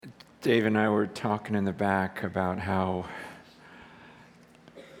Dave and I were talking in the back about how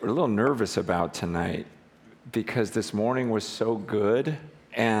we're a little nervous about tonight because this morning was so good.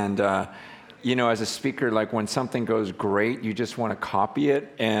 And, as a speaker, like when something goes great, you just want to copy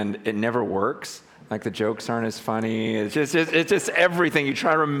it and it never works. Like the jokes aren't as funny. It's just everything. You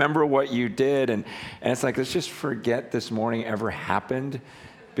try to remember what you did. And it's like, let's just forget this morning ever happened,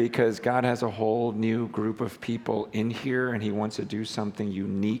 because God has a whole new group of people in here, and he wants to do something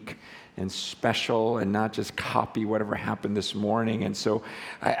unique and special and not just copy whatever happened this morning. And so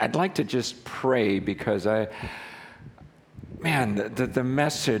I'd like to just pray, because the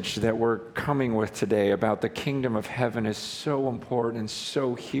message that we're coming with today about the kingdom of heaven is so important and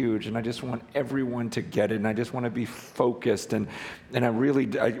so huge, and I just want everyone to get it, and I just want to be focused, and I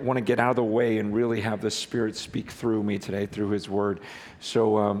want to get out of the way and really have the Spirit speak through me today through his word.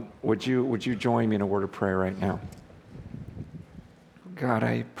 So would you join me in a word of prayer right now? God,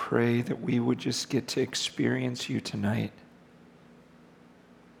 I pray that we would just get to experience you tonight.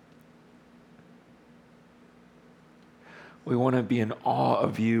 We want to be in awe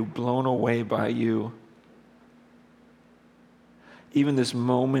of you, blown away by you. Even this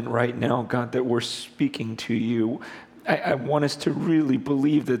moment right now, God, that we're speaking to you, I want us to really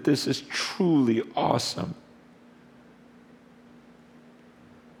believe that this is truly awesome.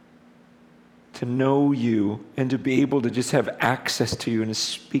 To know you and to be able to just have access to you and to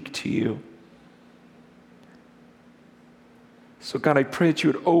speak to you. So God, I pray that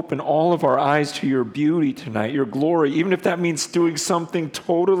you would open all of our eyes to your beauty tonight, your glory, even if that means doing something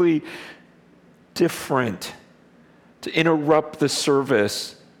totally different to interrupt the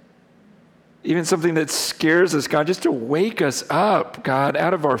service. Even something that scares us, God, just to wake us up, God,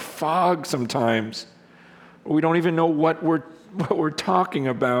 out of our fog sometimes. We don't even know what we're talking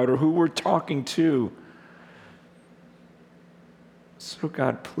about or who we're talking to. So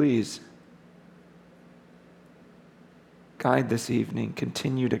God, please, guide this evening.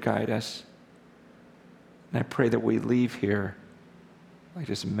 Continue to guide us. And I pray that we leave here like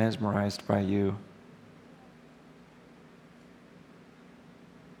just mesmerized by you.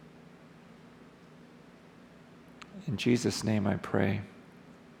 In Jesus' name I pray.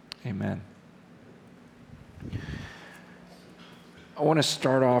 Amen. I want to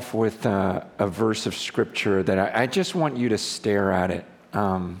start off with a verse of Scripture that I just want you to stare at it.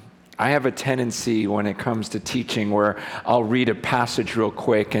 I have a tendency when it comes to teaching where I'll read a passage real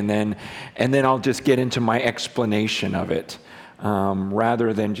quick and then I'll just get into my explanation of it,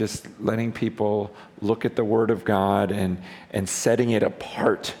 rather than just letting people look at the Word of God and setting it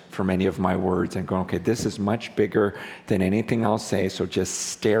apart from any of my words and going, okay, this is much bigger than anything I'll say, so just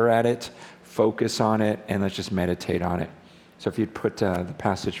stare at it, focus on it, and let's just meditate on it. So if you'd put the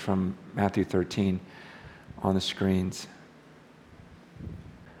passage from Matthew 13 on the screens.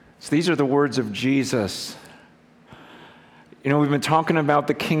 So these are the words of Jesus. We've been talking about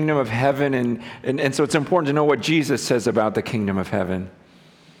the kingdom of heaven, and so it's important to know what Jesus says about the kingdom of heaven.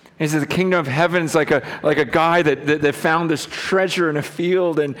 He says the kingdom of heaven is like a guy that found this treasure in a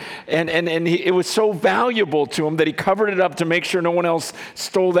field, and it was so valuable to him that he covered it up to make sure no one else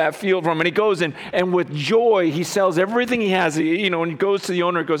stole that field from him. And he goes and with joy, he sells everything he has, and he goes to the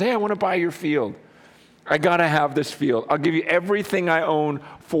owner and goes, hey, I want to buy your field. I got to have this field. I'll give you everything I own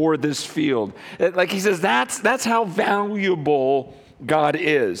for this field. Like he says, that's how valuable God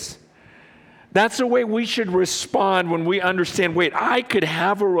is. That's the way we should respond when we understand, wait, I could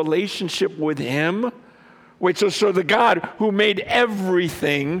have a relationship with him. Wait, so the God who made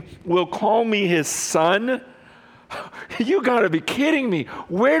everything will call me his son? You got to be kidding me.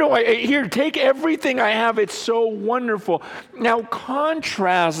 Where do here, take everything I have. It's so wonderful. Now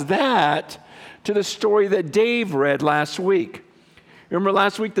contrast that to the story that Dave read last week. Remember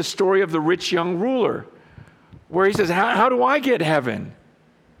last week the story of the rich young ruler, where he says, how do I get heaven?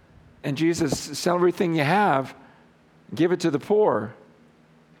 And Jesus says, sell everything you have, give it to the poor.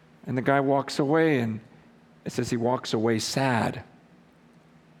 And the guy walks away, and it says he walks away sad.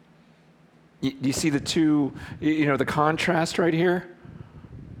 You see the two, the contrast right here?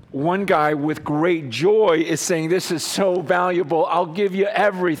 One guy with great joy is saying, this is so valuable, I'll give you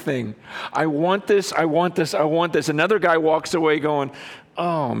everything. I want this, I want this, I want this. Another guy walks away going,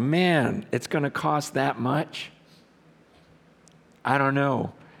 oh man, it's going to cost that much? I don't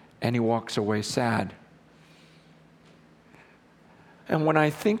know. And he walks away sad. And when I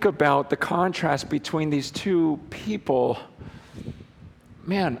think about the contrast between these two people,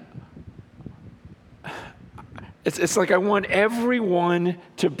 man, it's like I want everyone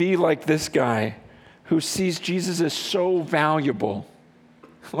to be like this guy who sees Jesus as so valuable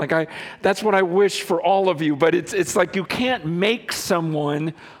That's what I wish for all of you, but it's like you can't make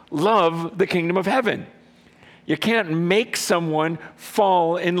someone love the kingdom of heaven. You can't make someone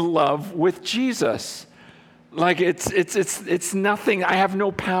fall in love with Jesus. Like it's nothing. I have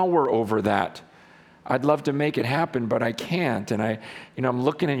no power over that. I'd love to make it happen, but I can't. And I'm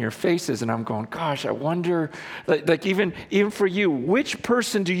looking in your faces and I'm going, gosh, I wonder, like even for you, which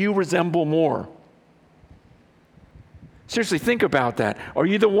person do you resemble more? Seriously, think about that. Are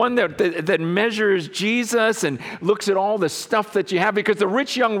you the one that measures Jesus and looks at all the stuff that you have? Because the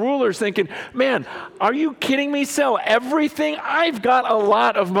rich young ruler is thinking, man, are you kidding me? Sell everything? I've got a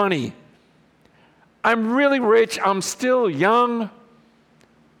lot of money. I'm really rich. I'm still young.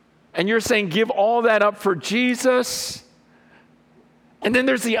 And you're saying give all that up for Jesus? And then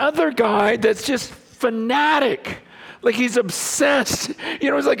there's the other guy that's just fanatic. Like he's obsessed.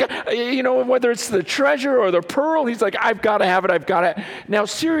 It's like, whether it's the treasure or the pearl, he's like, I've got to have it. I've got to. Now,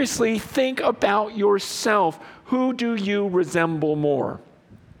 seriously, think about yourself. Who do you resemble more?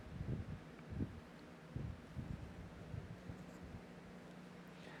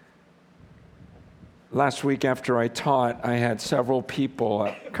 Last week after I taught, I had several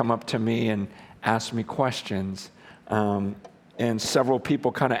people come up to me and ask me questions. And several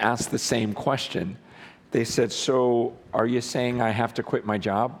people kind of asked the same question. They said, so are you saying I have to quit my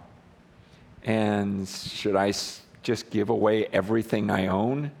job? And should I just give away everything I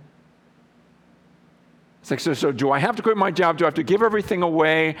own? It's like, so do I have to quit my job? Do I have to give everything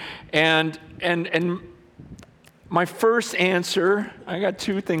away? And my first answer, I got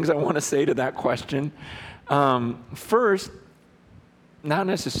two things I want to say to that question. First, not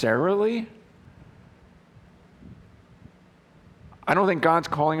necessarily. I don't think God's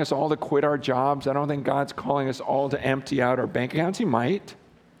calling us all to quit our jobs. I don't think God's calling us all to empty out our bank accounts. He might.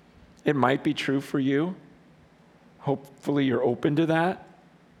 It might be true for you. Hopefully you're open to that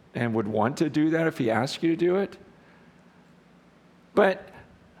and would want to do that if He asked you to do it. But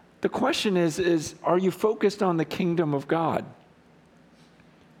the question is, are you focused on the kingdom of God?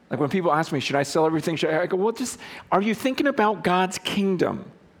 Like when people ask me, should I sell everything? I go, well, are you thinking about God's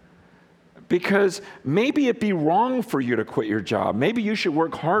kingdom? Because maybe it'd be wrong for you to quit your job. Maybe you should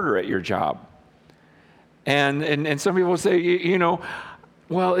work harder at your job. And some people say,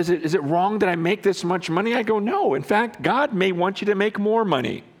 well, is it wrong that I make this much money? I go, no. In fact, God may want you to make more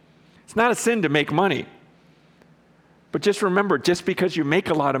money. It's not a sin to make money. But just remember, just because you make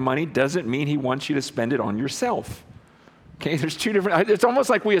a lot of money doesn't mean He wants you to spend it on yourself. Okay, there's two different, it's almost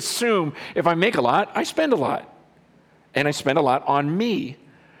like we assume if I make a lot, I spend a lot. And I spend a lot on me.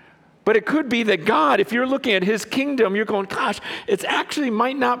 But it could be that God, if you're looking at His kingdom, you're going, gosh, it actually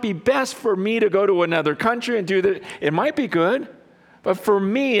might not be best for me to go to another country and do that. It might be good. But for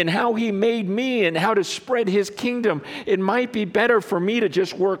me and how He made me and how to spread His kingdom, it might be better for me to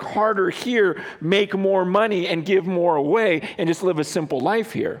just work harder here, make more money, and give more away, and just live a simple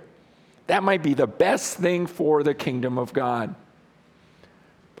life here. That might be the best thing for the kingdom of God.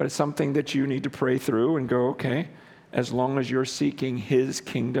 But it's something that you need to pray through and go, okay, as long as you're seeking His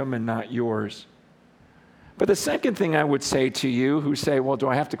kingdom and not yours. But the second thing I would say to you who say, well, do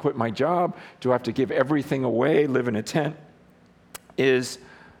I have to quit my job? Do I have to give everything away, live in a tent? Is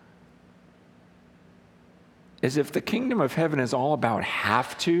if the kingdom of heaven is all about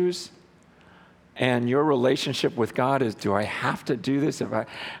have-tos, and your relationship with God is, do I have to do this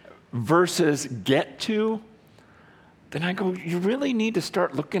versus get to, then I go, you really need to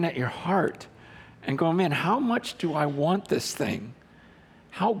start looking at your heart and go, man, how much do I want this thing?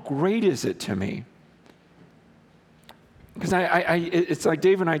 How great is it to me? Because it's like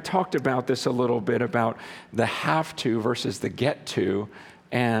Dave and I talked about this a little bit, about the have to versus the get to.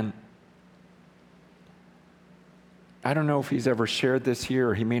 And I don't know if he's ever shared this here,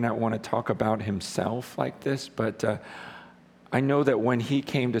 or he may not want to talk about himself like this, but I know that when he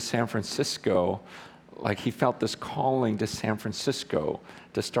came to San Francisco, like he felt this calling to San Francisco,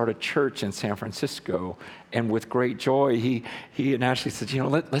 to start a church in San Francisco. And with great joy, he and Ashley said,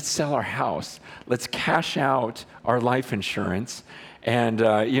 let's sell our house. Let's cash out our life insurance and,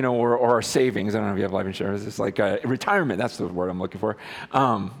 or our savings. I don't know if you have life insurance. It's like retirement. That's the word I'm looking for.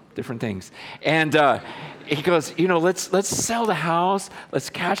 Different things. And he goes, let's sell the house. Let's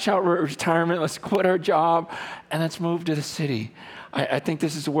cash out retirement. Let's quit our job and let's move to the city. I think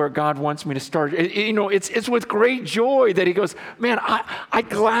this is where God wants me to start. It's with great joy that he goes, man, I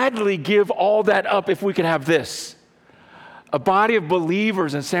gladly give all that up if we could have this. A body of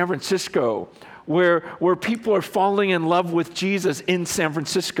believers in San Francisco where people are falling in love with Jesus in San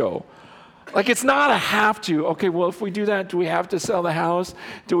Francisco. Like, it's not a have to. Okay, well, if we do that, do we have to sell the house?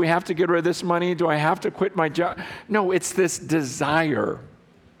 Do we have to get rid of this money? Do I have to quit my job? No, it's this desire.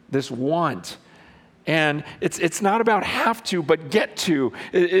 this want. And it's not about have to, but get to.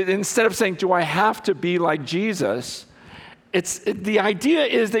 Instead of saying, do I have to be like Jesus? The idea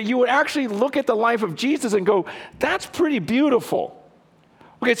is that you would actually look at the life of Jesus and go, that's pretty beautiful.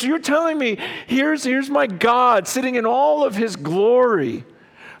 Okay, so you're telling me, here's my God sitting in all of his glory,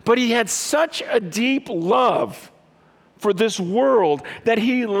 but he had such a deep love for this world that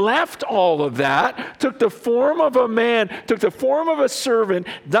he left all of that, took the form of a man, took the form of a servant,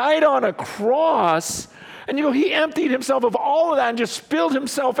 died on a cross, and you go, he emptied himself of all of that and just spilled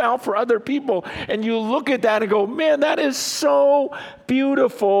himself out for other people. And you look at that and go, man, that is so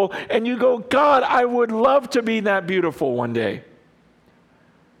beautiful. And you go, God, I would love to be that beautiful one day.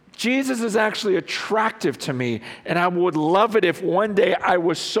 Jesus is actually attractive to me, and I would love it if one day I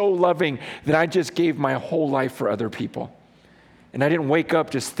was so loving that I just gave my whole life for other people. And I didn't wake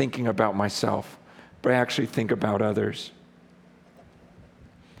up just thinking about myself, but I actually think about others.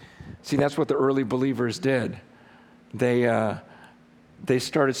 See, that's what the early believers did. They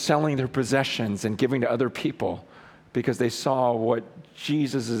started selling their possessions and giving to other people because they saw what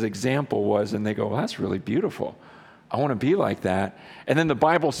Jesus' example was, and they go, well, that's really beautiful. I want to be like that. And then the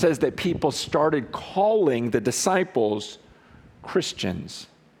Bible says that people started calling the disciples Christians.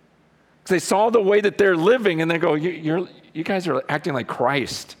 They saw the way that they're living, and they go, you guys are acting like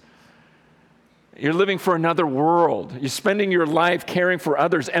Christ. You're living for another world. You're spending your life caring for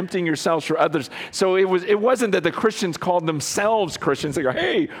others, emptying yourselves for others. So it wasn't that the Christians called themselves Christians. They go,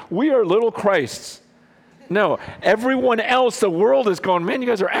 hey, we are little Christs. No, everyone else, the world is going, man, you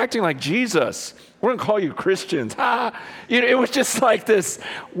guys are acting like Jesus. We're going to call you Christians. It was just like this.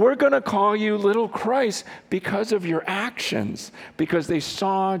 We're going to call you little Christ because of your actions, because they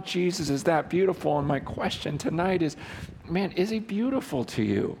saw Jesus as that beautiful. And my question tonight is, man, is he beautiful to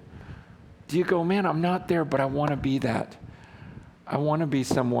you? Do you go, man, I'm not there, but I want to be that. I want to be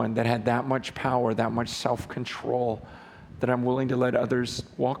someone that had that much power, that much self-control, that I'm willing to let others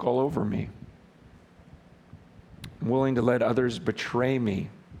walk all over me. I'm willing to let others betray me.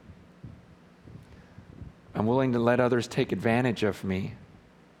 I'm willing to let others take advantage of me.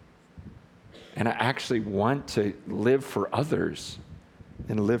 And I actually want to live for others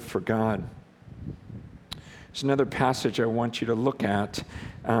and live for God. There's another passage I want you to look at.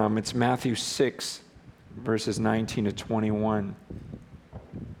 It's Matthew 6, verses 19 to 21.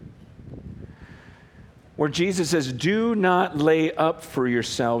 Where Jesus says, do not lay up for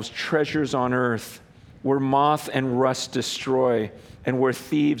yourselves treasures on earth, where moth and rust destroy, and where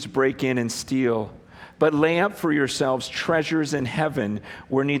thieves break in and steal. But lay up for yourselves treasures in heaven,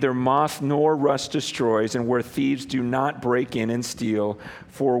 where neither moth nor rust destroys, and where thieves do not break in and steal.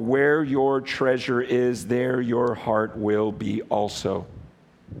 For where your treasure is, there your heart will be also.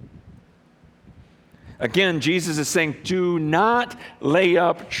 Again, Jesus is saying, do not lay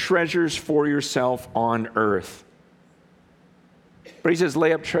up treasures for yourself on earth. But he says,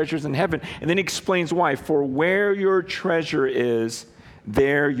 lay up treasures in heaven. And then he explains why. For where your treasure is,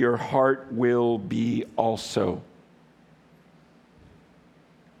 there your heart will be also.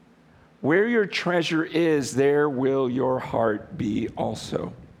 Where your treasure is, there will your heart be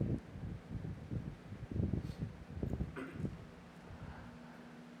also.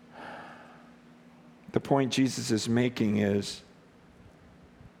 The point Jesus is making is,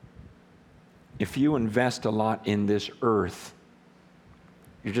 if you invest a lot in this earth,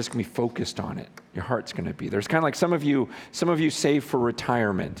 you're just going to be focused on it. Your heart's going to be there. It's kind of like some of you save for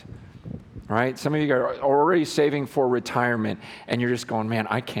retirement, right? Some of you are already saving for retirement, and you're just going, man,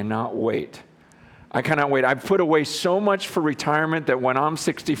 I cannot wait. I cannot wait. I've put away so much for retirement that when I'm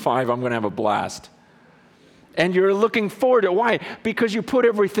 65, I'm going to have a blast. And you're looking forward to it. Why? Because you put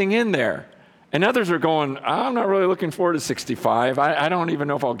everything in there. And others are going, I'm not really looking forward to 65. I don't even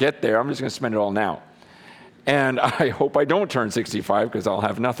know if I'll get there. I'm just going to spend it all now. And I hope I don't turn 65 because I'll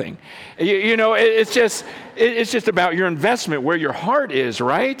have nothing. It's just about your investment, where your heart is,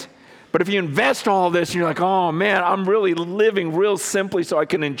 right? But if you invest all this, and you're like, oh man, I'm really living real simply so I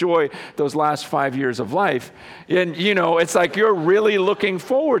can enjoy those last 5 years of life. And it's like you're really looking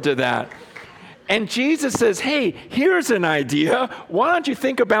forward to that. And Jesus says, hey, here's an idea. Why don't you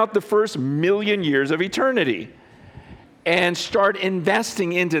think about the first 1,000,000 years of eternity? And start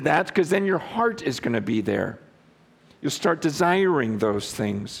investing into that, because then your heart is going to be there. You'll start desiring those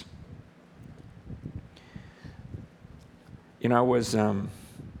things. I was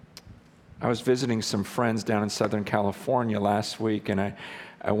visiting some friends down in Southern California last week, and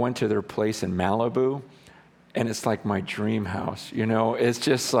I went to their place in Malibu, and it's like my dream house. It's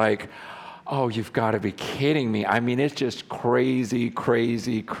just like, oh, you've got to be kidding me. I mean, it's just crazy,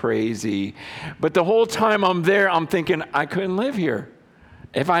 crazy, crazy. But the whole time I'm there, I'm thinking, I couldn't live here.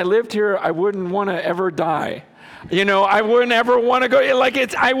 If I lived here, I wouldn't want to ever die. I wouldn't ever want to go.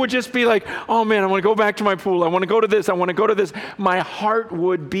 I would just be like, oh man, I want to go back to my pool. I want to go to this. I want to go to this. My heart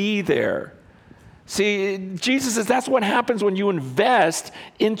would be there. See, Jesus says that's what happens when you invest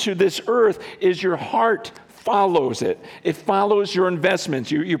into this earth, is your heart follows it. It follows your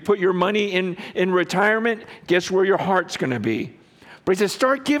investments. You put your money in retirement, guess where your heart's going to be? But he says,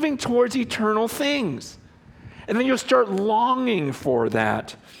 start giving towards eternal things. And then you'll start longing for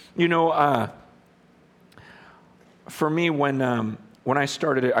that. For me, when I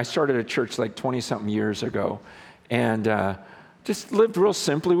started a church like 20-something years ago, and just lived real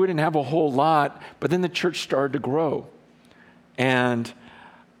simply. We didn't have a whole lot, but then the church started to grow. And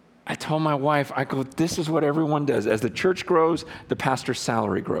I told my wife, I go, this is what everyone does. As the church grows, the pastor's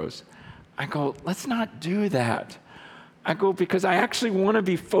salary grows. I go, let's not do that. I go, because I actually want to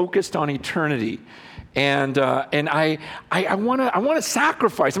be focused on eternity. And I want to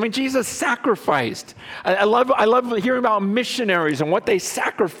sacrifice. I mean, Jesus sacrificed. I love hearing about missionaries and what they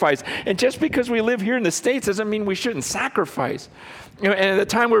sacrifice. And just because we live here in the States doesn't mean we shouldn't sacrifice. And at the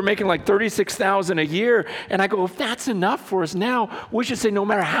time we were making like $36,000 a year, and I go, if that's enough for us now, we should say no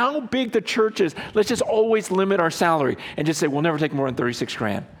matter how big the church is, let's just always limit our salary and just say we'll never take more than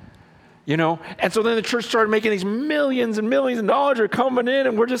 $36,000. And so then the church started making these millions and millions of dollars are coming in,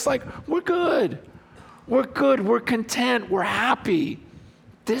 and we're just like, we're good. We're good, we're content, we're happy.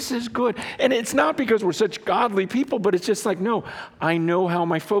 This is good. And it's not because we're such godly people, but it's just like, no, I know how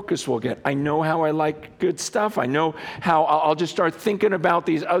my focus will get. I know how I like good stuff. I know how I'll just start thinking about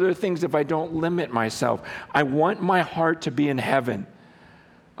these other things if I don't limit myself. I want my heart to be in heaven.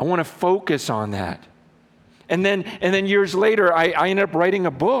 I want to focus on that. And then years later, I ended up writing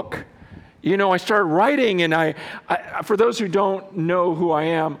a book. I started writing, and I for those who don't know who I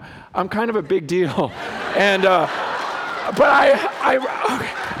am, I'm kind of a big deal. And, but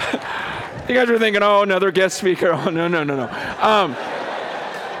you guys are thinking, oh, another guest speaker. Oh, no.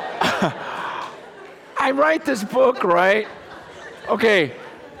 I write this book, right? Okay.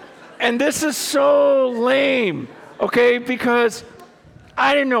 And this is so lame, okay? Because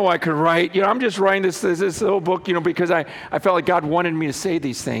I didn't know I could write. I'm just writing this little book, because I felt like God wanted me to say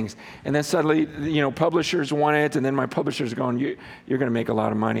these things. And then suddenly, publishers want it, and then my publisher's going, you're going to make a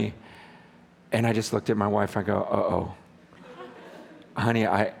lot of money. And I just looked at my wife. I go, uh-oh. Honey,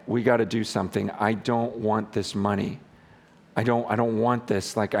 we got to do something. I don't want this money. I don't want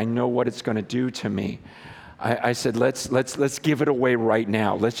this. Like, I know what it's going to do to me. I said, let's give it away right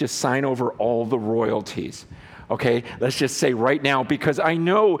now. Let's just sign over all the royalties. Okay, let's just say right now, because I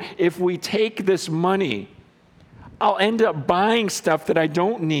know if we take this money, I'll end up buying stuff that I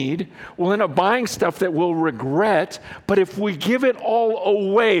don't need. We'll end up buying stuff that we'll regret. But if we give it all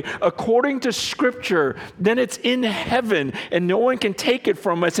away according to Scripture, then it's in heaven and no one can take it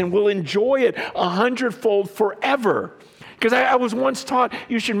from us, and we'll enjoy it 100-fold forever. Because I was once taught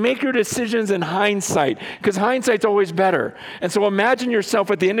you should make your decisions in hindsight, because hindsight's always better. And so imagine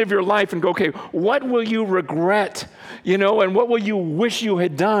yourself at the end of your life and go, okay, what will you regret? And what will you wish you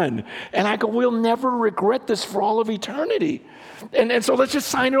had done? And I go, we'll never regret this for all of eternity. And so let's just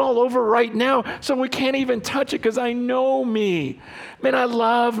sign it all over right now so we can't even touch it, because I know me. Man, I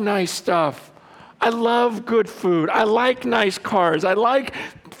love nice stuff. I love good food. I like nice cars. I like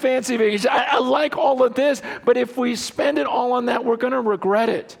fancy vacations. I like all of this, but if we spend it all on that, we're going to regret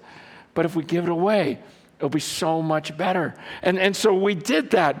it. But if we give it away, it'll be so much better. And so we did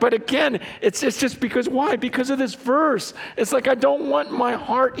that. But again, it's just because, why? Because of this verse. It's like, I don't want my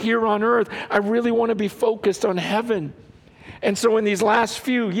heart here on earth. I really want to be focused on heaven. And so in these last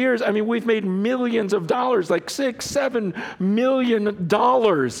few years, we've made millions of dollars, like $6-7 million,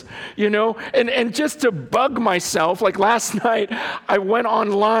 and just to bug myself, like last night, I went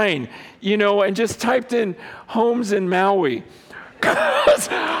online, and just typed in homes in Maui. Because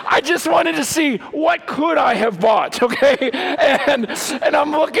I just wanted to see what could I have bought, okay? And I'm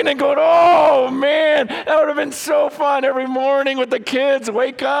looking and going, oh man, that would have been so fun every morning with the kids.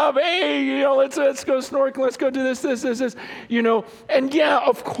 Wake up, hey, let's go snorkeling, let's go do this. And yeah,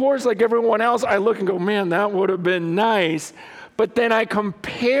 of course, like everyone else, I look and go, man, that would have been nice. But then I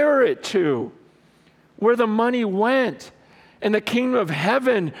compare it to where the money went. In the kingdom of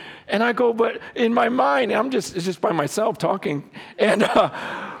heaven, and I go, but in my mind, it's just by myself talking, and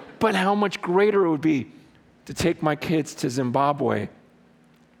but how much greater it would be to take my kids to Zimbabwe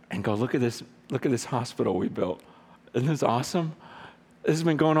and go, look at this hospital we built. Isn't this awesome? This has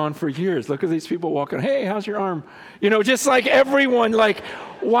been going on for years. Look at these people walking. Hey, how's your arm? Just like everyone, like,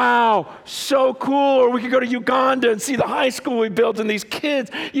 wow, so cool. Or we could go to Uganda and see the high school we built and these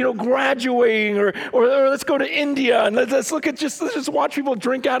kids, graduating. Or let's go to India and let's just watch people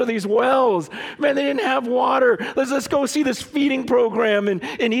drink out of these wells. Man, they didn't have water. Let's go see this feeding program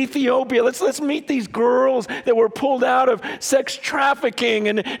in Ethiopia. Let's meet these girls that were pulled out of sex trafficking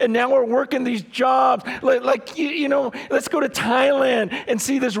and now are working these jobs. Let's go to Thailand and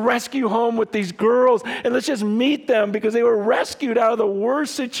see this rescue home with these girls and let's just meet them because they were rescued out of the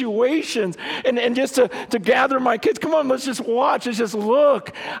worst situations. And just to gather my kids, come on, let's just watch, let's just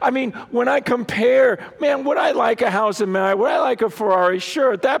look. I mean, when I compare, man, would I like a house in Maui? Would I like a Ferrari?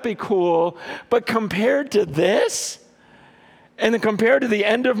 Sure, that'd be cool. But compared to this, and then compared to the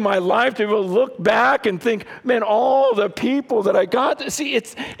end of my life, to look back and think, man, all the people that I got to see,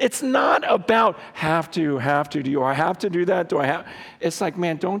 it's not about have to. Do I have to do that? Do I have? It's like,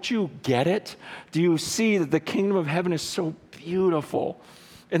 man, don't you get it? Do you see that the kingdom of heaven is so beautiful?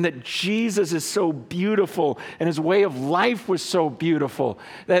 And that Jesus is so beautiful and his way of life was so beautiful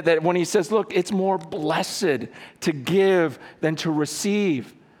that when he says, look, it's more blessed to give than to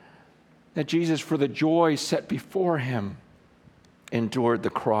receive, that Jesus, for the joy set before him, endured the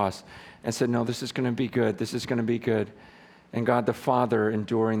cross and said, no, this is going to be good. This is going to be good. And God the Father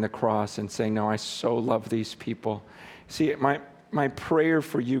enduring the cross and saying, no, I so love these people. See, my prayer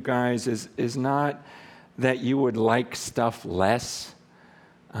for you guys is not that you would like stuff less.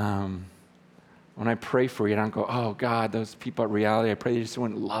 When I pray for you, I don't go, oh, God, those people at Reality, I pray they just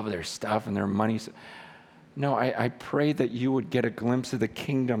wouldn't love their stuff and their money. No, I pray that you would get a glimpse of the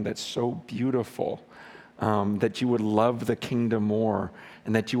kingdom that's so beautiful, that you would love the kingdom more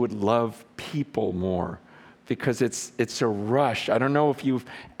and that you would love people more, because it's a rush. I don't know if you've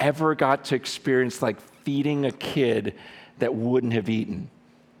ever got to experience like feeding a kid that wouldn't have eaten.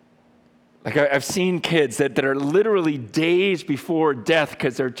 Like I've seen kids that are literally days before death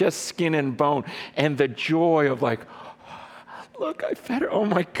because they're just skin and bone, and the joy of like, look, I fed her. Oh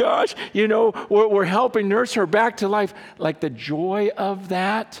my gosh. We're helping nurse her back to life. Like the joy of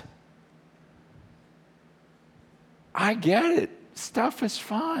that. I get it. Stuff is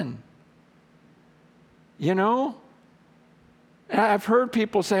fun. I've heard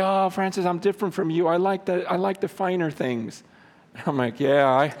people say, oh, Francis, I'm different from you. I like the finer things. I'm like,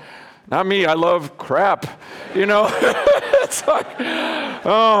 yeah, not me. I love crap. It's like,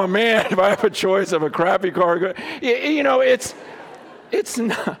 oh man, if I have a choice of a crappy car, it's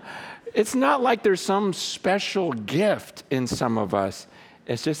not like there's some special gift in some of us.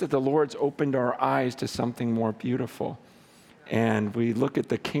 It's just that the Lord's opened our eyes to something more beautiful. And we look at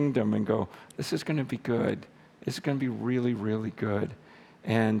the kingdom and go, this is going to be good. This is going to be really, really good.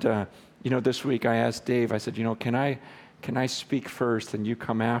 And, this week I asked Dave, I said, can I speak first and you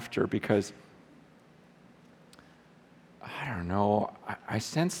come after? Because, I don't know, I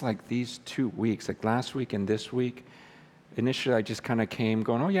sense like these 2 weeks, like last week and this week, initially I just kind of came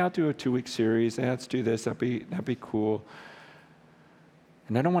going, oh yeah, I'll do a 2-week series. Yeah, let's do this. That'd be cool.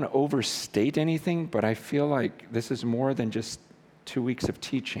 And I don't want to overstate anything, but I feel like this is more than just 2 weeks of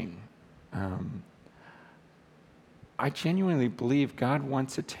teaching. I genuinely believe God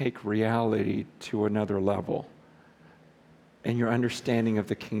wants to take reality to another level in your understanding of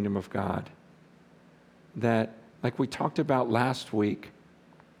the kingdom of God. That, like we talked about last week,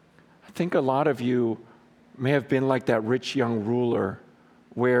 I think a lot of you may have been like that rich young ruler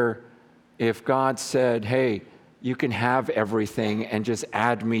where if God said, hey, you can have everything and just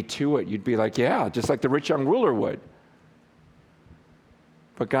add me to it, you'd be like, yeah, just like the rich young ruler would.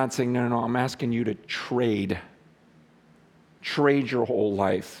 But God's saying, no, I'm asking you to trade your whole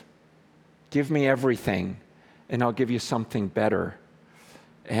life. Give me everything, and I'll give you something better.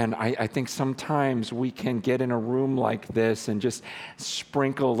 And I think sometimes we can get in a room like this and just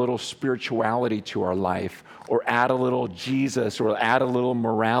sprinkle a little spirituality to our life, or add a little Jesus, or add a little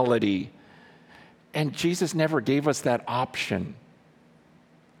morality. And Jesus never gave us that option.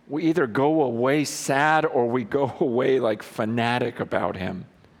 We either go away sad or we go away like fanatic about him.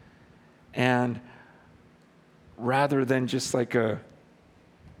 And rather than just like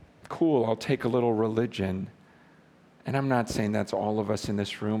cool, I'll take a little religion. And I'm not saying that's all of us in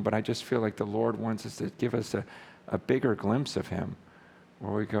this room, but I just feel like the Lord wants us to give us a bigger glimpse of him,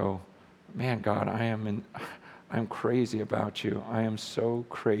 where we go, man, God, I'm crazy about you. I am so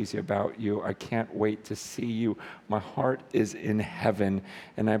crazy about you. I can't wait to see you. My heart is in heaven.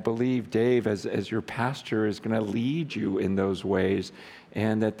 And I believe Dave, as your pastor, is going to lead you in those ways.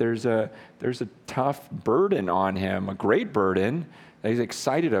 And that there's a tough burden on him, a great burden that he's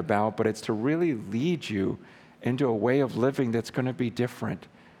excited about, but it's to really lead you into a way of living that's going to be different,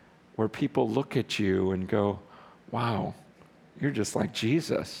 where people look at you and go, wow, you're just like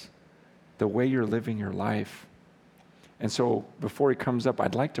Jesus, the way you're living your life. And so before he comes up,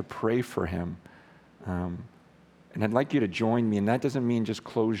 I'd like to pray for him. And I'd like you to join me. And that doesn't mean just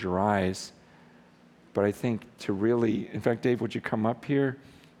close your eyes. But I think to really, in fact, Dave, would you come up here?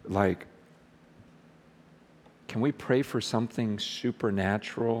 Like, can we pray for something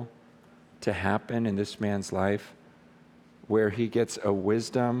supernatural to happen in this man's life where he gets a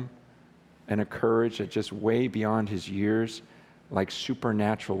wisdom and a courage that just way beyond his years, like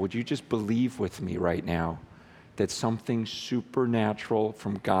supernatural? Would you just believe with me right now that something supernatural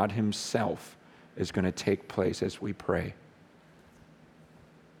from God himself is going to take place as we pray?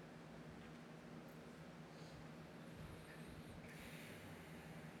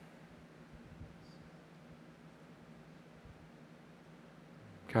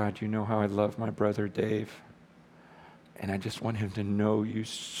 God, you know how I love my brother Dave, and I just want him to know you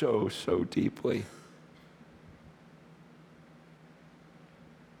so, so deeply.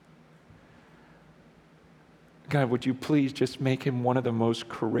 God, would you please just make him one of the most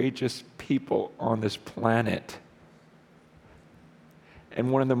courageous people on this planet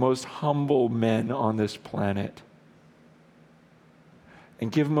and one of the most humble men on this planet.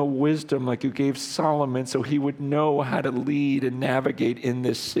 And give him a wisdom like you gave Solomon so he would know how to lead and navigate in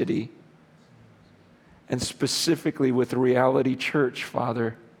this city. And specifically with Reality Church,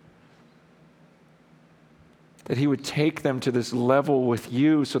 Father, that he would take them to this level with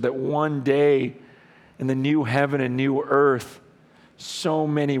you so that one day in the new heaven and new earth, so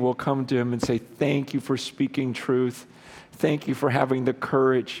many will come to him and say, thank you for speaking truth. Thank you for having the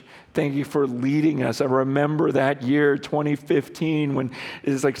courage. Thank you for leading us. I remember that year, 2015, when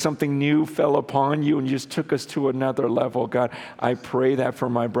it's like something new fell upon you and you just took us to another level. God, I pray that for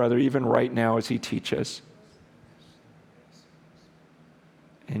my brother, even right now as he teaches.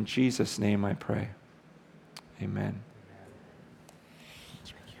 In Jesus' name I pray. Amen.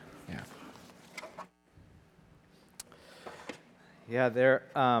 Yeah, there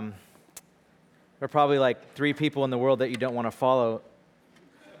are probably like 3 people in the world that you don't want to follow.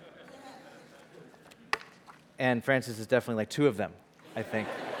 And Francis is definitely like 2 of them, I think.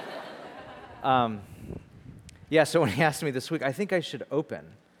 Yeah, so when he asked me this week, I think I should open.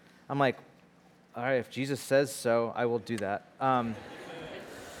 I'm like, all right, if Jesus says so, I will do that.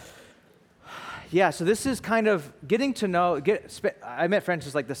 Yeah, so this is kind of getting to know, I met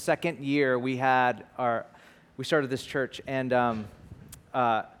Francis like the second year we started this church, and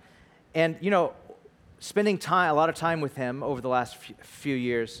you know, spending a lot of time with him over the last few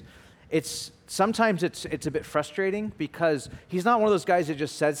years, sometimes it's a bit frustrating because he's not one of those guys that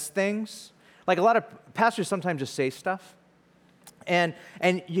just says things. Like a lot of pastors sometimes just say stuff, and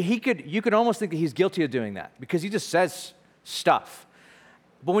you could almost think that he's guilty of doing that because he just says stuff.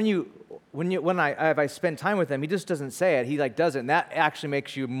 But when I spend time with him, he just doesn't say it. He like does it, and that actually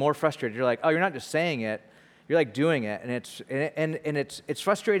makes you more frustrated. You're like, oh, you're not just saying it. You're like doing it, and it's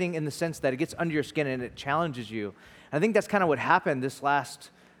frustrating in the sense that it gets under your skin and it challenges you. I think that's kind of what happened this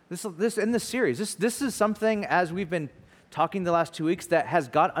in this series. This is something, as we've been talking the last 2 weeks, that has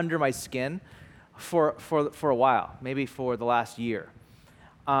got under my skin for a while, maybe for the last year.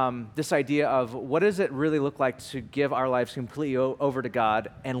 This idea of what does it really look like to give our lives completely over to God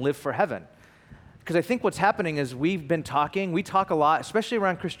and live for heaven? Because I think what's happening is we talk a lot, especially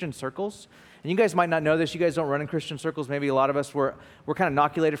around Christian circles. And you guys might not know this. You guys don't run in Christian circles. Maybe a lot of us we're kind of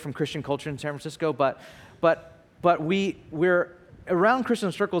inoculated from Christian culture in San Francisco. But we're around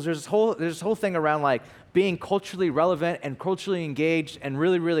Christian circles. There's this whole thing around like being culturally relevant and culturally engaged and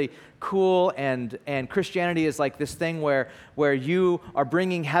really, really cool. And Christianity is like this thing where you are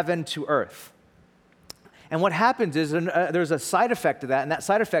bringing heaven to earth. And what happens is there's a side effect to that, and that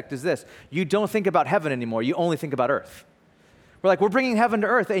side effect is this: you don't think about heaven anymore. You only think about earth. We're bringing heaven to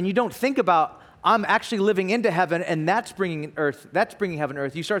earth, and you don't think about, I'm actually living into heaven, and that's bringing heaven to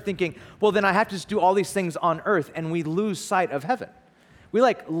earth. You start thinking, well, then I have to just do all these things on earth, and we lose sight of heaven. We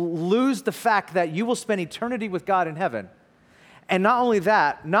lose the fact that you will spend eternity with God in heaven. And not only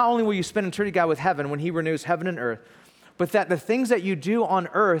will you spend eternity with God with heaven when he renews heaven and earth, but that the things that you do on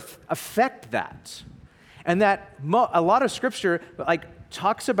earth affect that. And that a lot of scripture,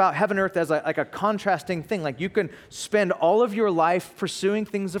 talks about heaven and earth as like a contrasting thing. Like you can spend all of your life pursuing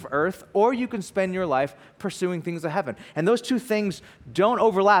things of earth, or you can spend your life pursuing things of heaven. And those two things don't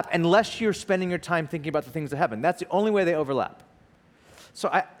overlap unless you're spending your time thinking about the things of heaven. That's the only way they overlap.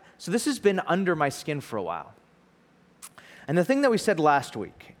 So this has been under my skin for a while. And the thing that we said last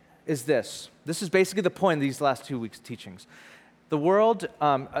week is this. This is basically the point of these last 2 weeks' teachings. The world,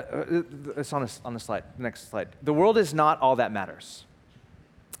 it's on the slide, next slide. The world is not all that matters.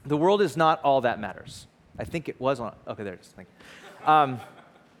 The world is not all that matters. I think it was on. Okay, there it is. Thank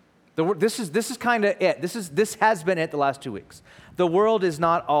you. This is kind of it. This has been it the last 2 weeks. The world is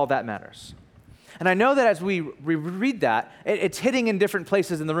not all that matters. And I know that as we read that, it's hitting in different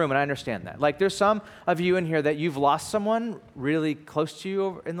places in the room, and I understand that. Like there's some of you in here that you've lost someone really close to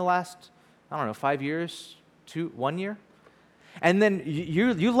you in the last, 5 years, 1 year. And then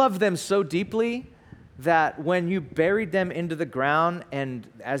you love them so deeply that when you buried them into the ground and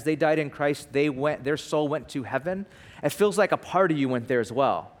as they died in Christ, their soul went to heaven, it feels like a part of you went there as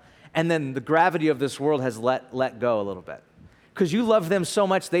well. And then the gravity of this world has let go a little bit. Because you love them so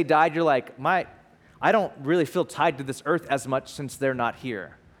much, they died, you're like, I don't really feel tied to this earth as much since they're not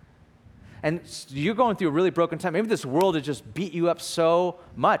here. And you're going through a really broken time. Maybe this world has just beat you up so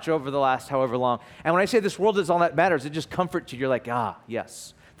much over the last however long. And when I say this world is all that matters, it just comforts you. You're like,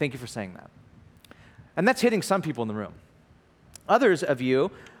 yes, thank you for saying that. And that's hitting some people in the room. Others of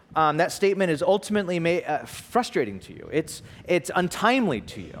you, that statement is ultimately frustrating to you. It's untimely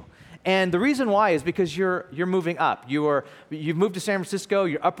to you. And the reason why is because you're moving up. You've moved to San Francisco,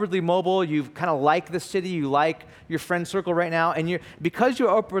 you're upwardly mobile, you kind of like the city, you like your friend circle right now, and because you're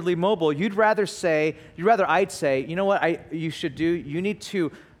upwardly mobile, I'd say, you know what you should do? You need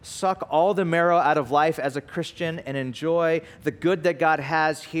to suck all the marrow out of life as a Christian and enjoy the good that God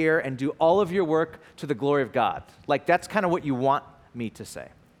has here and do all of your work to the glory of God. Like that's kind of what you want me to say.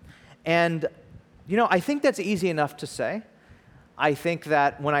 And, I think that's easy enough to say. I think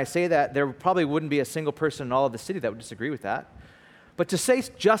that when I say that, there probably wouldn't be a single person in all of the city that would disagree with that. But to say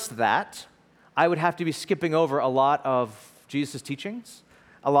just that, I would have to be skipping over a lot of Jesus' teachings,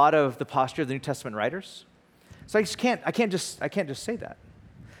 a lot of the posture of the New Testament writers. So I can't just say that.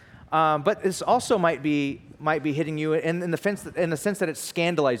 But this also might be hitting you in the sense that it's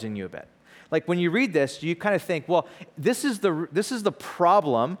scandalizing you a bit. Like when you read this, you kind of think, well, this is the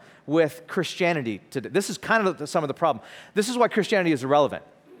problem with Christianity today. This is kind of some of the problem. This is why Christianity is irrelevant.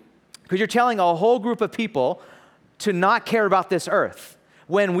 Because you're telling a whole group of people to not care about this earth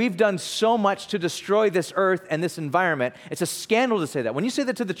when we've done so much to destroy this earth and this environment. It's a scandal to say that. When you say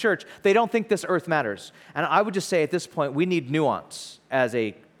that to the church, they don't think this earth matters. And I would just say at this point, we need nuance as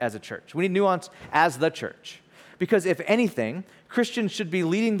a church. We need nuance as the church. Because if anything, Christians should be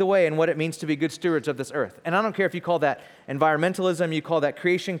leading the way in what it means to be good stewards of this earth. And I don't care if you call that environmentalism, you call that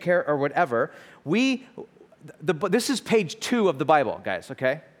creation care, or whatever. This is page 2 of the Bible, guys,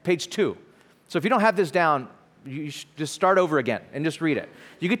 okay? Page 2. So if you don't have this down, you should just start over again and just read it.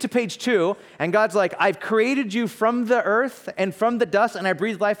 You get to page 2, and God's like, I've created you from the earth and from the dust, and I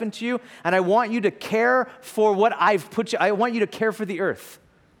breathed life into you, and I want you to care for what I've put you. I want you to care for the earth.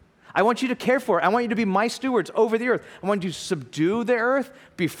 I want you to care for it. I want you to be my stewards over the earth. I want you to subdue the earth,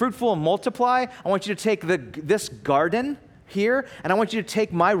 be fruitful and multiply. I want you to take this garden here, and I want you to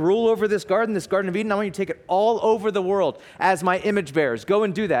take my rule over this Garden of Eden. I want you to take it all over the world as my image bearers. Go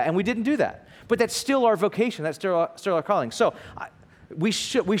and do that. And we didn't do that. But that's still our vocation. That's still our calling. So we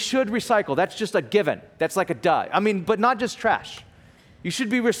should recycle. That's just a given. That's like a duh. But not just trash. You should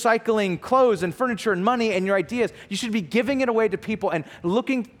be recycling clothes and furniture and money and your ideas. You should be giving it away to people and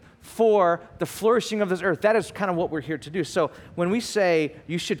looking for the flourishing of this earth. That is kind of what we're here to do. So when we say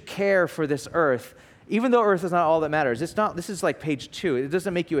you should care for this earth, even though earth is not all that matters, this is like page 2. It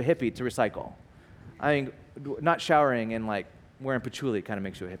doesn't make you a hippie to recycle. Not showering and like wearing patchouli kind of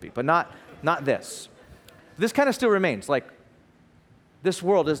makes you a hippie, but not this. This kind of still remains. Like this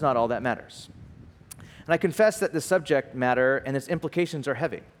world is not all that matters. And I confess that the subject matter and its implications are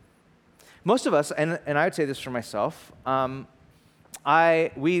heavy. Most of us, and I would say this for myself,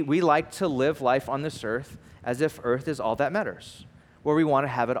 we like to live life on this earth as if earth is all that matters, where we want to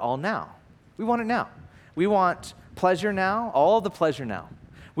have it all now. We want it now. We want pleasure now, all the pleasure now.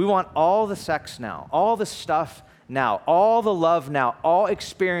 We want all the sex now, all the stuff now, all the love now, all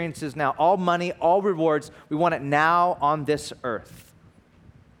experiences now, all money, all rewards. We want it now on this earth.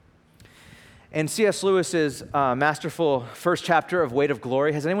 In C.S. Lewis's masterful first chapter of Weight of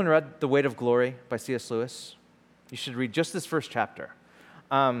Glory, has anyone read The Weight of Glory by C.S. Lewis? You should read just this first chapter.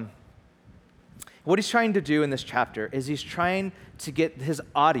 What he's trying to do in this chapter is he's trying to get his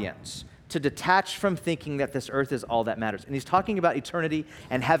audience to detach from thinking that this earth is all that matters. And he's talking about eternity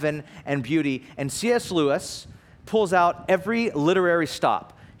and heaven and beauty. And C.S. Lewis pulls out every literary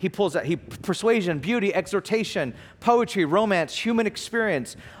stop. He pulls out persuasion, beauty, exhortation, poetry, romance, human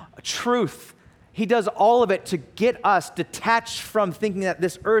experience, truth. He does all of it to get us detached from thinking that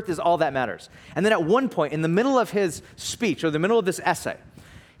this earth is all that matters. And then at one point, in the middle of his speech, or the middle of this essay,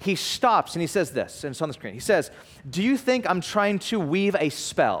 he stops and he says this, and it's on the screen. He says, "Do you think I'm trying to weave a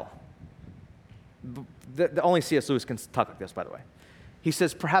spell?" The only C.S. Lewis can talk like this, by the way. He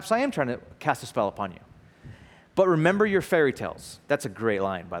says, "Perhaps I am trying to cast a spell upon you." but remember your fairy tales. That's a great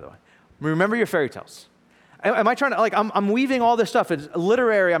line, by the way. Remember your fairy tales. Am I trying to, I'm weaving all this stuff. It's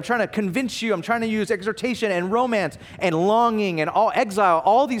literary. I'm trying to convince you. I'm trying to use exhortation and romance and longing and all exile,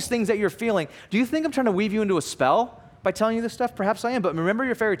 all these things that you're feeling. Do you think I'm trying to weave you into a spell by telling you this stuff? Perhaps I am, but remember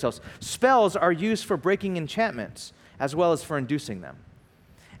your fairy tales. Spells are used for breaking enchantments as well as for inducing them.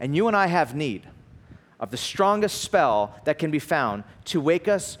 And you and I have need of the strongest spell that can be found to wake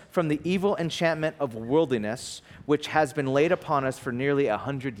us from the evil enchantment of worldliness, which has been laid upon us for nearly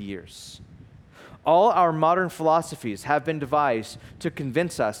 100 years. All our modern philosophies have been devised to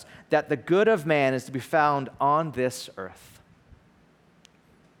convince us that the good of man is to be found on this earth.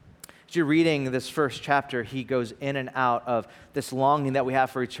 As you're reading this first chapter, he goes in and out of this longing that we have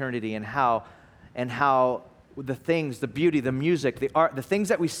for eternity and how the things, the beauty, the music, the art, the things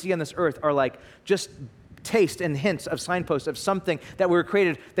that we see on this earth are like just taste and hints of signposts of something that we were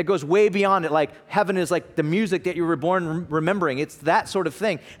created that goes way beyond it. Like heaven is like the music that you were born remembering. It's that sort of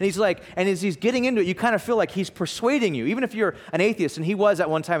thing. And he's like, and as he's getting into it, you kind of feel like he's persuading you. Even if you're an atheist, and he was at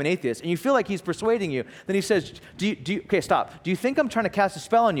one time an atheist, and you feel like he's persuading you, then he says, okay, stop. Do you think I'm trying to cast a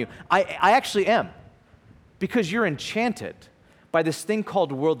spell on you? I actually am. Because you're enchanted by this thing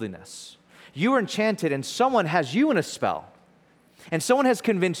called worldliness. You are enchanted, and someone has you in a spell. And someone has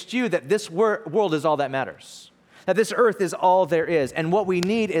convinced you that this world is all that matters, that this earth is all there is. And what we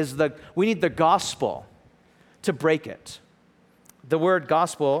need is we need the gospel to break it. The word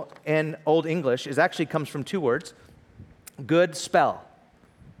gospel in Old English actually comes from two words, good spell.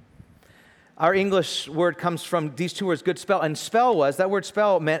 Our English word comes from these two words, good spell. And that word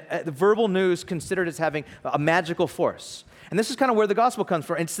spell meant verbal news considered as having a magical force. And this is kind of where the gospel comes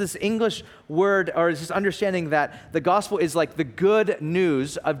from. It's this English word, or it's this understanding that the gospel is like the good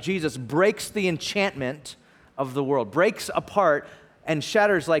news of Jesus breaks the enchantment of the world, breaks apart and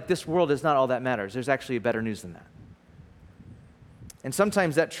shatters like this world is not all that matters. There's actually better news than that. And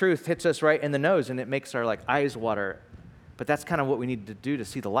sometimes that truth hits us right in the nose and it makes our eyes water. But that's kind of what we need to do to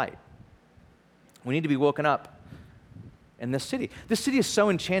see the light. We need to be woken up in this city. This city is so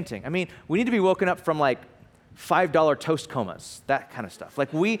enchanting. I mean, we need to be woken up from $5 toast comas, that kind of stuff.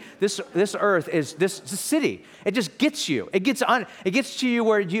 This earth is this city. It just gets you. It gets to you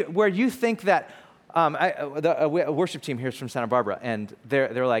where you think that. A worship team here is from Santa Barbara, and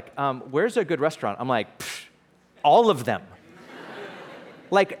they're like, "Where's a good restaurant?" I'm like, all of them.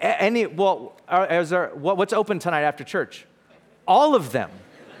 What's open tonight after church? All of them.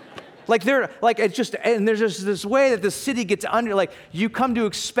 It's just, and there's just this way that the city gets under. You come to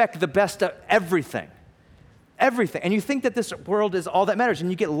expect the best of everything. Everything. And you think that this world is all that matters,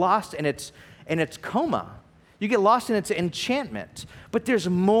 and you get lost in its coma. You get lost in its enchantment. But there's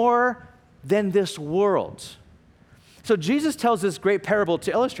more than this world. So Jesus tells this great parable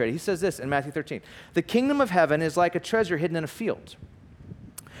to illustrate it. He says this in Matthew 13. The kingdom of heaven is like a treasure hidden in a field.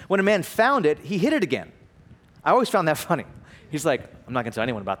 When a man found it, he hid it again. I always found that funny. He's like, I'm not going to tell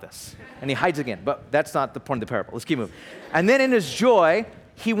anyone about this. And he hides again. But that's not the point of the parable. Let's keep moving. And then in his joy,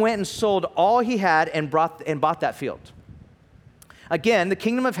 he went and sold all he had and bought that field. Again, the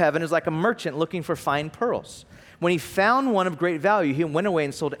kingdom of heaven is like a merchant looking for fine pearls. When he found one of great value, he went away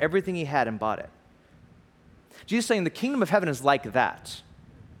and sold everything he had and bought it. Jesus is saying the kingdom of heaven is like that.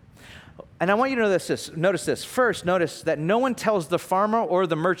 And I want you to notice this. First, notice that no one tells the farmer or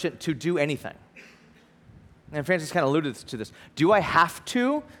the merchant to do anything. And Francis kind of alluded to this. Do I have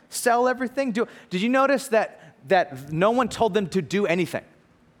to sell everything? Did you notice that no one told them to do anything?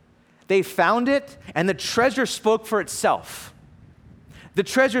 They found it, and the treasure spoke for itself. The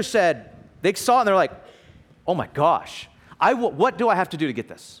treasure said, they saw it, and they're like, oh my gosh, what do I have to do to get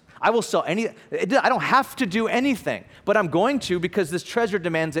this? I will sell anything. I don't have to do anything, but I'm going to because this treasure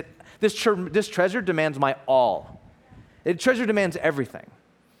demands it. This treasure demands my all. The treasure demands everything.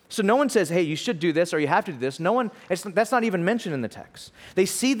 So no one says, hey, you should do this or you have to do this. That's not even mentioned in the text. They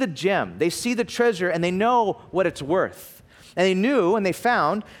see the gem, they see the treasure, and they know what it's worth. And they knew and they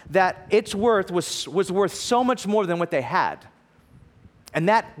found that its worth was worth so much more than what they had. And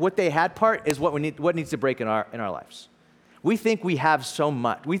that what they had part is what needs to break in our lives. We think we have so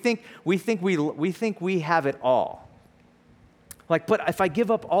much. We think we have it all. But if I give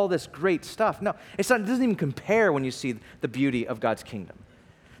up all this great stuff, no, it doesn't even compare when you see the beauty of God's kingdom.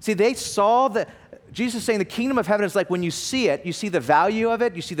 See, they saw Jesus is saying the kingdom of heaven is like when you see it, you see the value of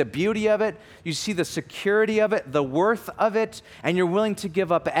it, you see the beauty of it, you see the security of it, the worth of it, and you're willing to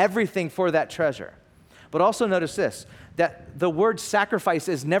give up everything for that treasure. But also notice this, that the word sacrifice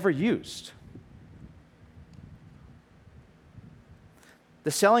is never used.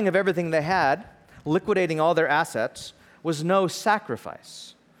 The selling of everything they had, liquidating all their assets, was no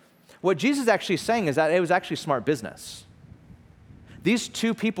sacrifice. What Jesus is actually saying is that it was actually smart business. These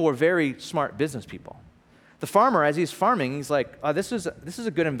two people were very smart business people. The farmer, as he's farming, he's like, oh, this is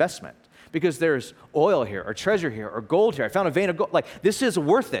a good investment because there's oil here or treasure here or gold here. I found a vein of gold. Like, this is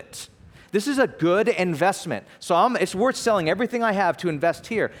worth it. This is a good investment. So it's worth selling everything I have to invest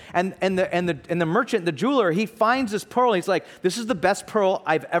here. And the merchant, the jeweler, he finds this pearl. He's like, this is the best pearl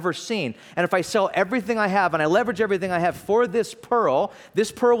I've ever seen. And if I sell everything I have and I leverage everything I have for this pearl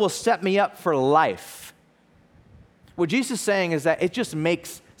will set me up for life. What Jesus is saying is that it just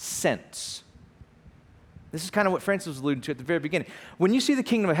makes sense. This is kind of what Francis was alluding to at the very beginning. When you see the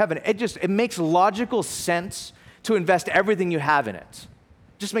kingdom of heaven, it makes logical sense to invest everything you have in it.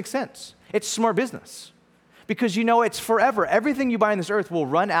 It just makes sense. It's smart business because you know it's forever. Everything you buy on this earth will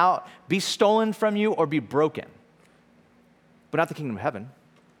run out, be stolen from you, or be broken. But not the kingdom of heaven.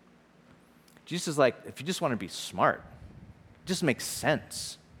 Jesus is like, if you just want to be smart, it just makes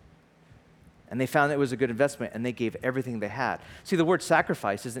sense. And they found that it was a good investment, and they gave everything they had. See, the word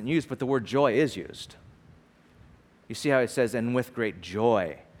sacrifice isn't used, but the word joy is used. You see how it says, and with great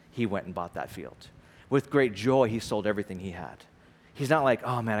joy, he went and bought that field. With great joy, he sold everything he had. He's not like,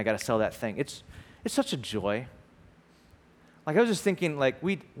 oh man, I got to sell that thing. It's such a joy. Like, I was just thinking, like,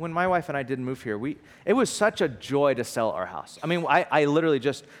 when my wife and I did move here, it was such a joy to sell our house. I mean, I literally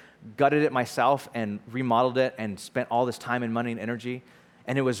just gutted it myself and remodeled it and spent all this time and money and energy.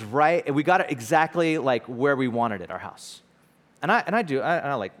 And it was right, we got it exactly like where we wanted it, our house. And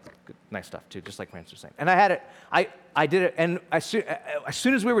I like nice stuff too, just like Francis was saying. And I had it, I did it, and as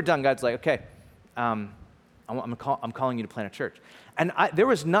soon as we were done, God's like, okay, I'm calling you to plant a church. And there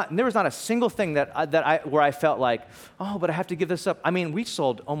was not a single thing where I felt like, oh, but I have to give this up. I mean, we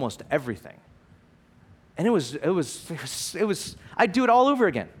sold almost everything. And it was I'd do it all over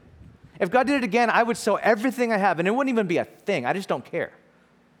again. If God did it again, I would sell everything I have, and it wouldn't even be a thing. I just don't care.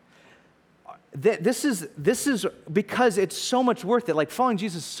 This is because it's so much worth it. Like, following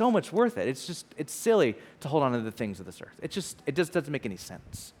Jesus is so much worth it. It's silly to hold on to the things of this earth. It just doesn't make any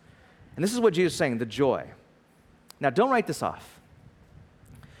sense. And this is what Jesus is saying, the joy. Now, don't write this off.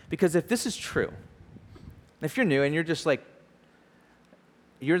 Because if this is true, if you're new and you're just like,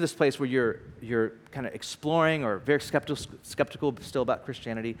 you're this place where you're kind of exploring or very skeptical still about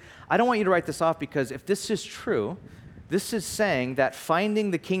Christianity, I don't want you to write this off, because if this is true, this is saying that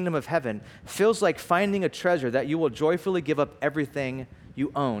finding the kingdom of heaven feels like finding a treasure that you will joyfully give up everything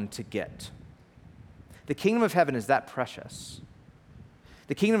you own to get. The kingdom of heaven is that precious.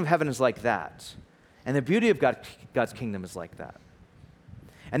 The kingdom of heaven is like that. And the beauty of God's kingdom is like that.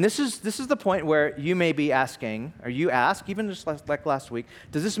 And this is the point where you may be asking, or you ask, even just like last week,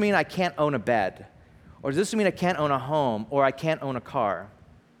 does this mean I can't own a bed? Or does this mean I can't own a home, or I can't own a car?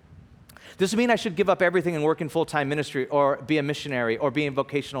 Does it mean I should give up everything and work in full-time ministry, or be a missionary, or be in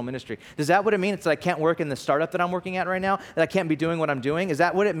vocational ministry? Does that what it means? It's that I can't work in the startup that I'm working at right now? That I can't be doing what I'm doing? Is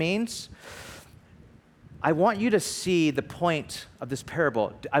that what it means? I want you to see the point of this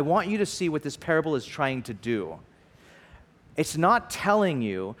parable. I want you to see what this parable is trying to do. It's not telling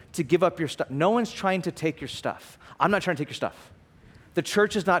you to give up your stuff. No one's trying to take your stuff. I'm not trying to take your stuff. The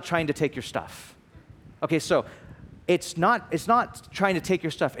church is not trying to take your stuff. Okay, so it's not trying to take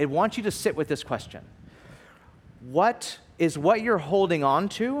your stuff. It wants you to sit with this question. What you're holding on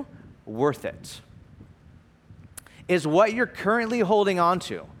to worth it? Is what you're currently holding on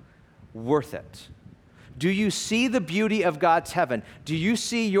to worth it? Do you see the beauty of God's heaven? Do you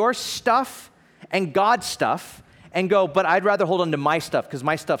see your stuff and God's stuff and go, but I'd rather hold on to my stuff because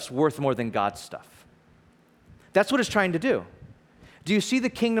my stuff's worth more than God's stuff? That's what it's trying to do. Do you see the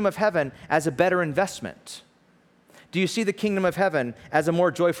kingdom of heaven as a better investment? Do you see the kingdom of heaven as a more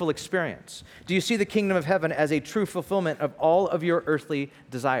joyful experience? Do you see the kingdom of heaven as a true fulfillment of all of your earthly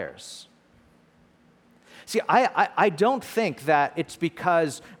desires? See, I don't think that it's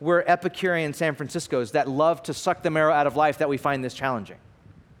because we're Epicurean San Franciscos that love to suck the marrow out of life that we find this challenging.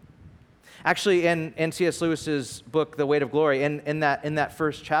 Actually, in C.S. Lewis's book, The Weight of Glory, in that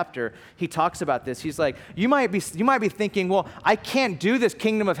first chapter, he talks about this. He's like, you might be thinking, well, I can't do this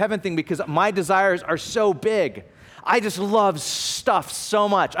kingdom of heaven thing because my desires are so big. I just love stuff so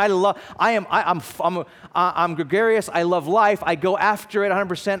much. I'm gregarious. I love life. I go after it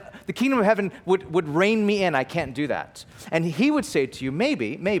 100%. The kingdom of heaven would rein me in. I can't do that. And he would say to you,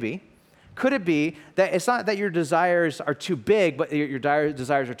 maybe, could it be that it's not that your desires are too big, but your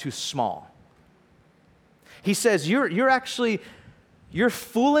desires are too small? He says you're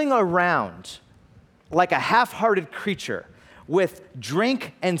fooling around like a half-hearted creature with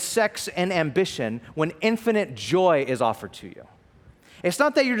drink and sex and ambition when infinite joy is offered to you. It's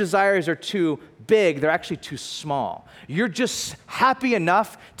not that your desires are too big, they're actually too small. You're just happy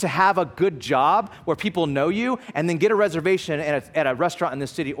enough to have a good job where people know you and then get a reservation at a restaurant in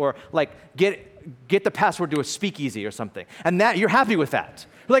this city, or like get the password to a speakeasy or something. And that you're happy with that.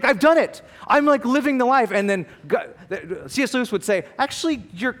 You're like, I've done it. I'm like living the life. And then C.S. Lewis would say, actually,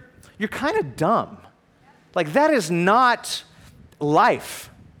 you're kind of dumb. Like, that is not life.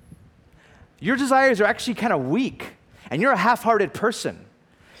 Your desires are actually kind of weak, and you're a half-hearted person.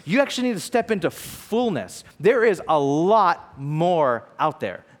 You actually need to step into fullness. There is a lot more out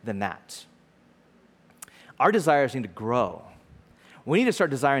there than that. Our desires need to grow. We need to start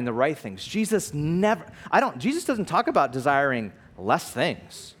desiring the right things. Jesus doesn't talk about desiring less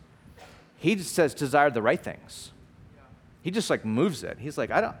things. He just says desire the right things. He just like moves it. He's like,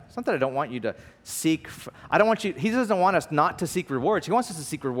 it's not that I don't want you to seek. He doesn't want us not to seek rewards. He wants us to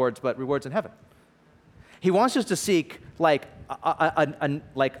seek rewards, but rewards in heaven. He wants us to seek like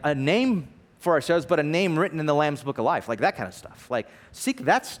a name for ourselves, but a name written in the Lamb's Book of Life, like that kind of stuff. Like, seek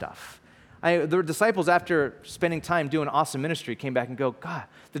that stuff. The disciples, after spending time doing awesome ministry, came back and go, God,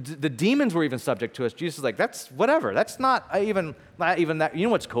 the demons were even subject to us. Jesus is like, that's whatever. That's not even that. You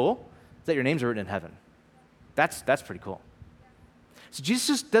know what's cool? Is that your names are written in heaven. That's pretty cool. So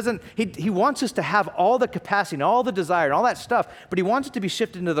Jesus doesn't, he wants us to have all the capacity and all the desire and all that stuff, but he wants it to be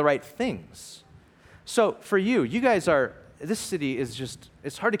shifted into the right things. So for you guys this city is just,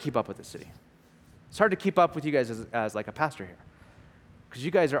 it's hard to keep up with this city. It's hard to keep up with you guys as like a pastor here. Because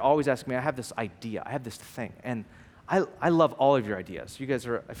you guys are always asking me, I have this idea, I have this thing. And I love all of your ideas.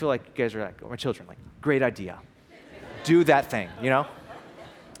 I feel like you guys are like my children, like, great idea. Do that thing, you know?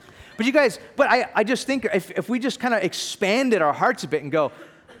 But I just think if we just kind of expanded our hearts a bit and go,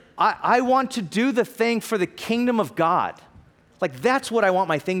 I want to do the thing for the kingdom of God. Like, that's what I want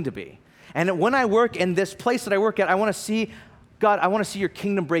my thing to be. And when I work in this place that I work at, I want to see, God, I want to see your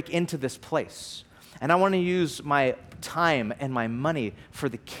kingdom break into this place. And I want to use my time and my money for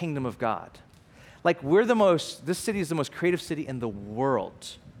the kingdom of God. Like, this city is the most creative city in the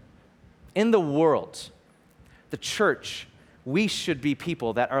world. In the world. The church, we should be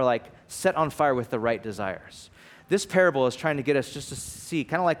people that are like set on fire with the right desires. This parable is trying to get us just to see,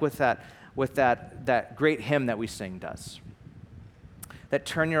 kind of like with that great hymn that we sing does. That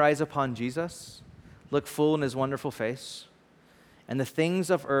turn your eyes upon Jesus, look full in his wonderful face, and the things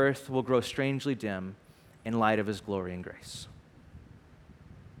of earth will grow strangely dim in light of his glory and grace.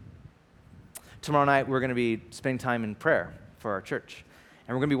 Tomorrow night, we're going to be spending time in prayer for our church.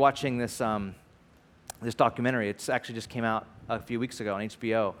 And we're going to be watching this documentary. It's actually just came out a few weeks ago on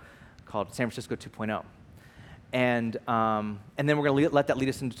HBO called San Francisco 2.0. And then we're going to let that lead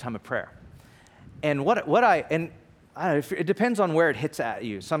us into time of prayer. And I don't know, it depends on where it hits at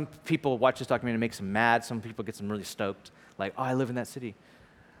you. Some people watch this documentary and it makes them mad. Some people get them really stoked, like, oh, I live in that city.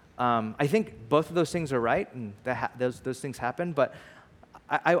 I think both of those things are right, and those things happen. But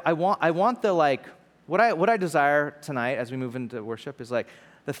I want the, like, what I desire tonight as we move into worship is like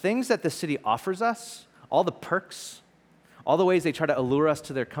the things that the city offers us, all the perks, all the ways they try to allure us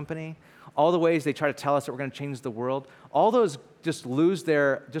to their company, all the ways they try to tell us that we're going to change the world. All those just lose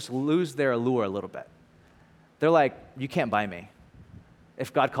their allure a little bit. They're like, you can't buy me.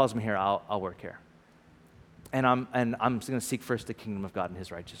 If God calls me here, I'll work here. And I'm going to seek first the kingdom of God and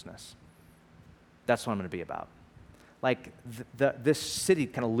his righteousness. That's what I'm going to be about. Like, this city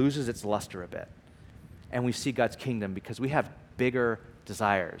kind of loses its luster a bit. And we see God's kingdom because we have bigger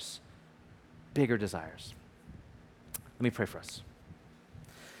desires. Bigger desires. Let me pray for us.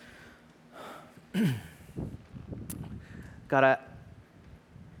 God,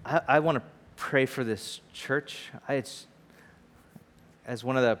 I want to pray for this church. As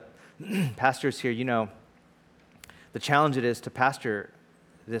one of the pastors here, you know the challenge it is to pastor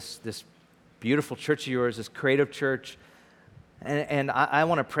this beautiful church of yours, this creative church. And I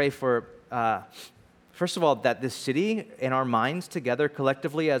want to pray for, first of all, that this city in our minds together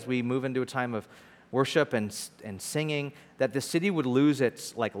collectively as we move into a time of worship and singing, that the city would lose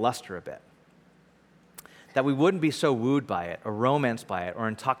its like luster a bit. That we wouldn't be so wooed by it or romanced by it or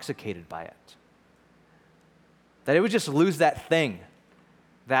intoxicated by it. That it would just lose that thing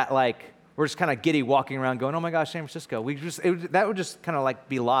that like we're just kind of giddy walking around going, oh my gosh, San Francisco. That would just kind of like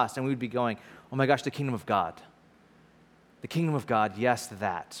be lost, and we would be going, oh my gosh, the kingdom of God. The kingdom of God, yes,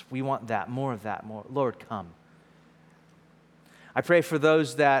 that. We want that, more of that, more. Lord, come. I pray for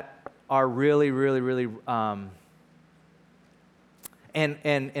those that are really, really, really, and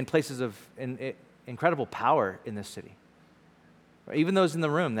in places of incredible power in this city. Even those in the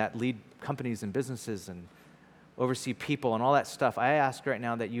room that lead companies and businesses and oversee people and all that stuff, I ask right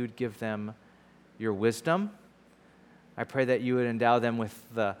now that you would give them your wisdom. I pray that you would endow them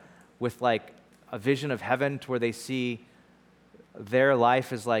with like a vision of heaven to where they see their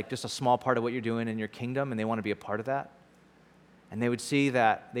life as like just a small part of what you're doing in your kingdom, and they want to be a part of that. And they would see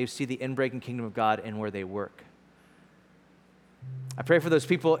the inbreaking kingdom of God in where they work. I pray for those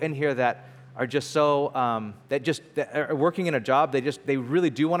people in here that are just so, that are working in a job, they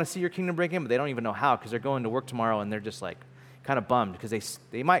really do want to see your kingdom break in, but they don't even know how, because they're going to work tomorrow and they're just like kind of bummed because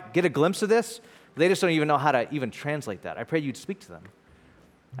they might get a glimpse of this, but they just don't even know how to even translate that. I pray you'd speak to them.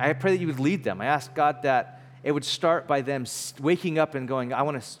 I pray that you would lead them. I ask God that it would start by them waking up and going, I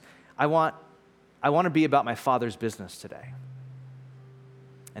want to be about my Father's business today.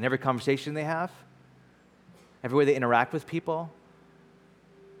 And every conversation they have, every way they interact with people,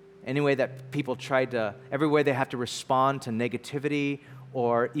 any way that people every way they have to respond to negativity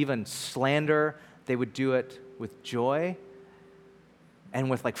or even slander, they would do it with joy and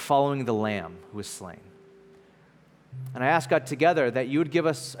with like following the Lamb who was slain. And I ask God together that you would give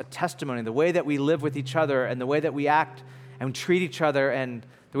us a testimony, the way that we live with each other and the way that we act and treat each other and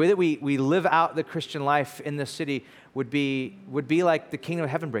the way that we live out the Christian life in this city would be like the kingdom of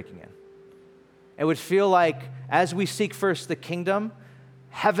heaven breaking in. It would feel like as we seek first the kingdom,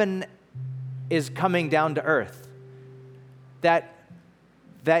 heaven is coming down to earth. That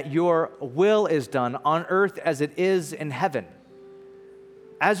your will is done on earth as it is in heaven.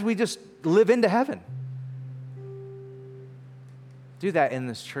 As we just live into heaven. Do that in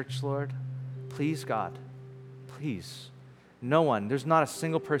this church, Lord. Please, God. Please. No one, there's not a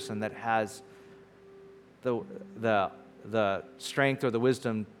single person that has the strength or the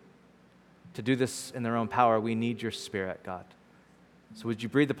wisdom to do this in their own power. We need your Spirit, God. So would you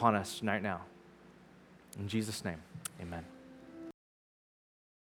breathe upon us right now? In Jesus' name, amen.